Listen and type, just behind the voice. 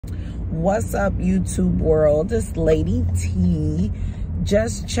What's up, YouTube world? It's Lady T,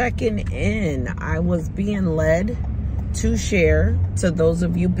 just checking in. I was being led to share to those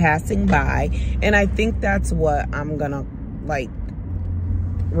of you passing by, and I think that's what I'm gonna like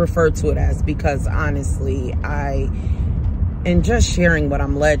refer to it as, because honestly, and just sharing what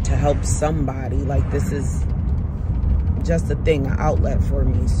I'm led to help somebody. Like, this is just a thing, an outlet for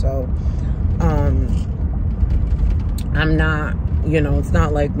me. So I'm not, you know, it's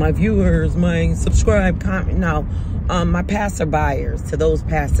not like my viewers, my subscribe, comment. No, my passerbyers, to those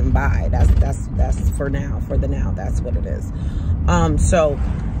passing by. That's for now, for the now. That's what it is. So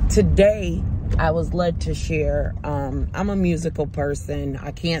today I was led to share. I'm a musical person. I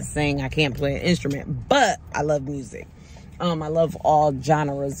can't sing, I can't play an instrument, but I love music. I love all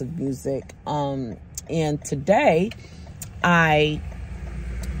genres of music. And today I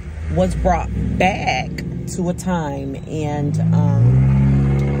was brought back to a time, and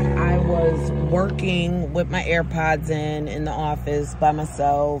I was working with my AirPods in the office by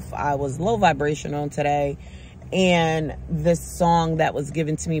myself. I was low vibrational today, and this song that was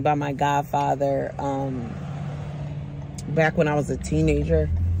given to me by my godfather back when I was a teenager,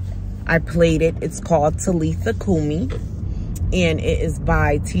 I played it. It's called Talitha Cumi, and it is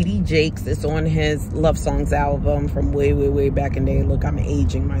by T.D. Jakes. It's on his Love Songs album from way back in the day. Look, I'm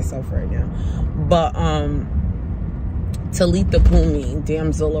aging myself right now. But Talitha Cumi,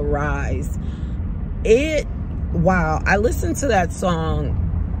 Damsel Arise. Wow, I listened to that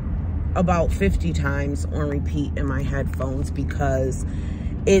song about 50 times on repeat in my headphones, because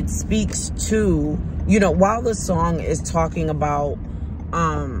it speaks to, you know, while the song is talking about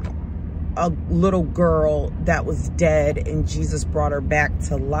a little girl that was dead and Jesus brought her back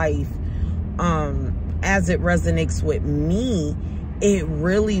to life, as it resonates with me, it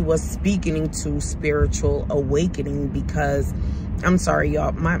really was speaking to spiritual awakening. Because I'm sorry,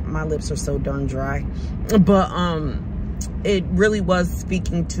 y'all, my lips are so darn dry, but it really was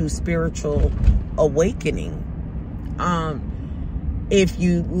speaking to spiritual awakening. If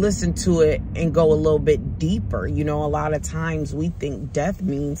you listen to it and go a little bit deeper, you know, a lot of times we think death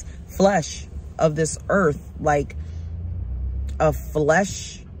means flesh of this earth, like a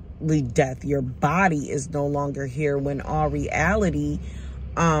fleshly death. Your body is no longer here, when in all reality,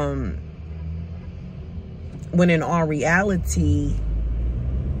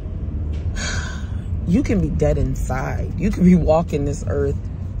 you can be dead inside. You can be walking this earth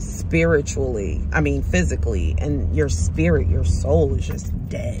spiritually, I mean physically, and your spirit, your soul is just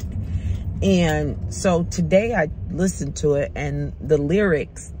dead. And so today I listened to it, and the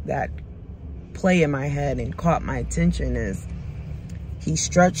lyrics that play in my head and caught my attention is, he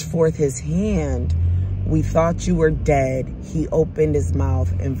stretched forth his hand, we thought you were dead, he opened his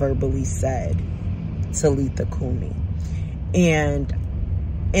mouth and verbally said, Talitha Cumi. And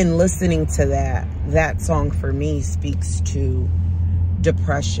in listening to that song, for me, speaks to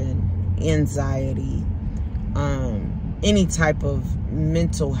depression, anxiety, any type of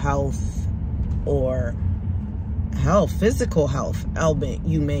mental health or physical health ailment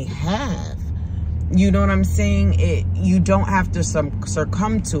you may have. You know what I'm saying? You don't have to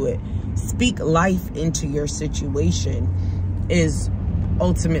succumb to it. Speak life into your situation is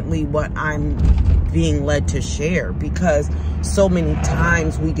ultimately what I'm being led to share, because so many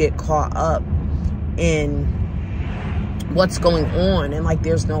times we get caught up in what's going on, and like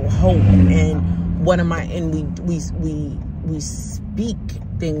there's no hope, and what am I, and we speak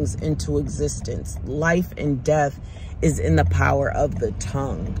things into existence. Life and death is in the power of the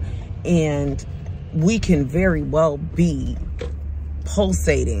tongue, and we can very well be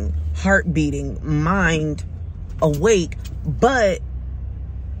pulsating, heart beating, mind awake, but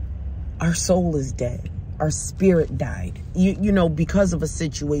our soul is dead. Our spirit died, you know, because of a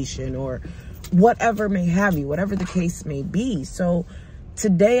situation or whatever may have you, whatever the case may be. So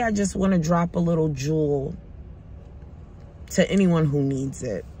today I just want to drop a little jewel to anyone who needs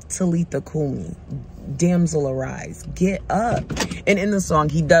it. Talitha Cumi, Damsel Arise, get up. And in the song,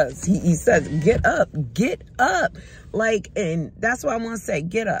 he says, get up. Like, and that's what I want to say,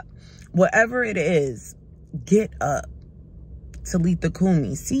 get up. Whatever it is, get up. Talitha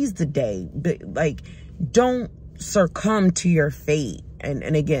Cumi, seize the day. But, like, don't succumb to your fate.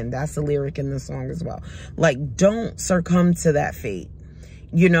 And again, that's the lyric in the song as well. Like, don't succumb to that fate.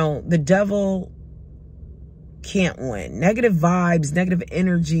 You know, the devil can't win. Negative vibes, negative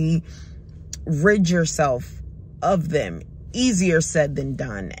energy, rid yourself of them. Easier said than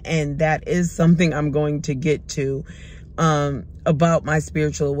done. And that is something I'm going to get to about my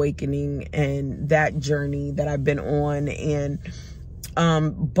spiritual awakening and that journey that I've been on. And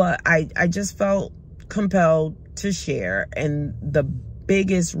but I just felt compelled to share. And the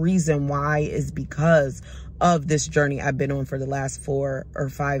biggest reason why is because of this journey I've been on for the last 4 or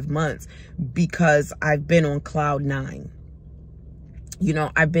 5 months, because I've been on cloud 9. You know,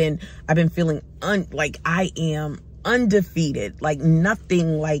 I've been feeling like I am undefeated, like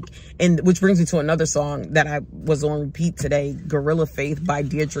nothing, like, and which brings me to another song that I was on repeat today, Gorilla Faith by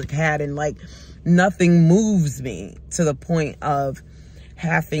Deirdre Haddon. Like, nothing moves me to the point of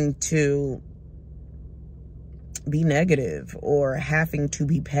having to be negative or having to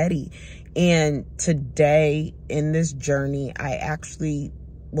be petty. And today in this journey, I actually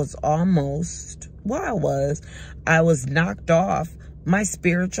was almost, well, I was knocked off my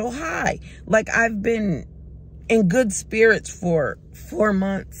spiritual high. Like, I've been in good spirits for 4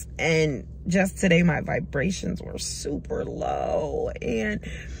 months, and just today my vibrations were super low, and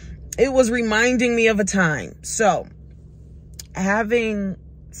it was reminding me of a time. So, having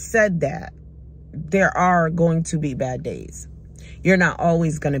said that, there are going to be bad days. You're not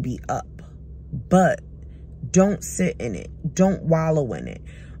always going to be up, but don't sit in it. Don't wallow in it.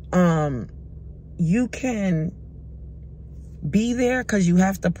 You can be there because you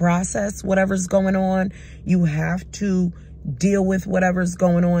have to process whatever's going on. You have to deal with whatever's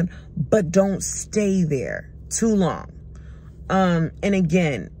going on, but don't stay there too long. And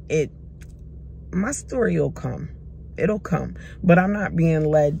again, my story will come. It'll come, but I'm not being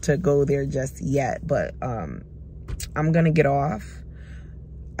led to go there just yet. But I'm going to get off.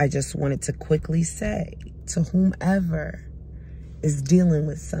 I just wanted to quickly say to whomever is dealing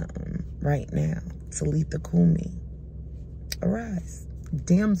with something right now, Talitha Cumi, arise.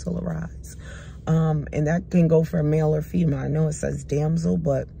 Damsel, arise. And that can go for male or female. I know it says damsel,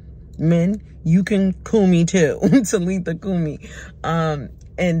 but men, you can Cumi too. Talitha Cumi.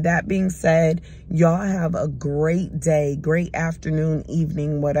 And that being said, y'all have a great day, great afternoon,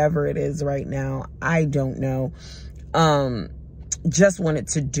 evening, whatever it is right now. I don't know. Just wanted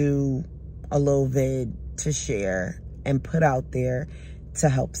to do a little vid to share and put out there to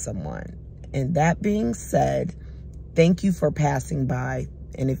help someone. And that being said, thank you for passing by.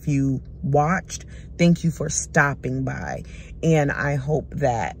 And if you watched, thank you for stopping by. And I hope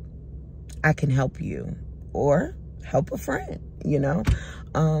that I can help you or help a friend, you know.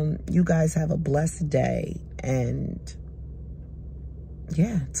 You guys have a blessed day. And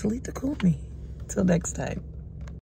yeah, Talitha Cumi. Till next time.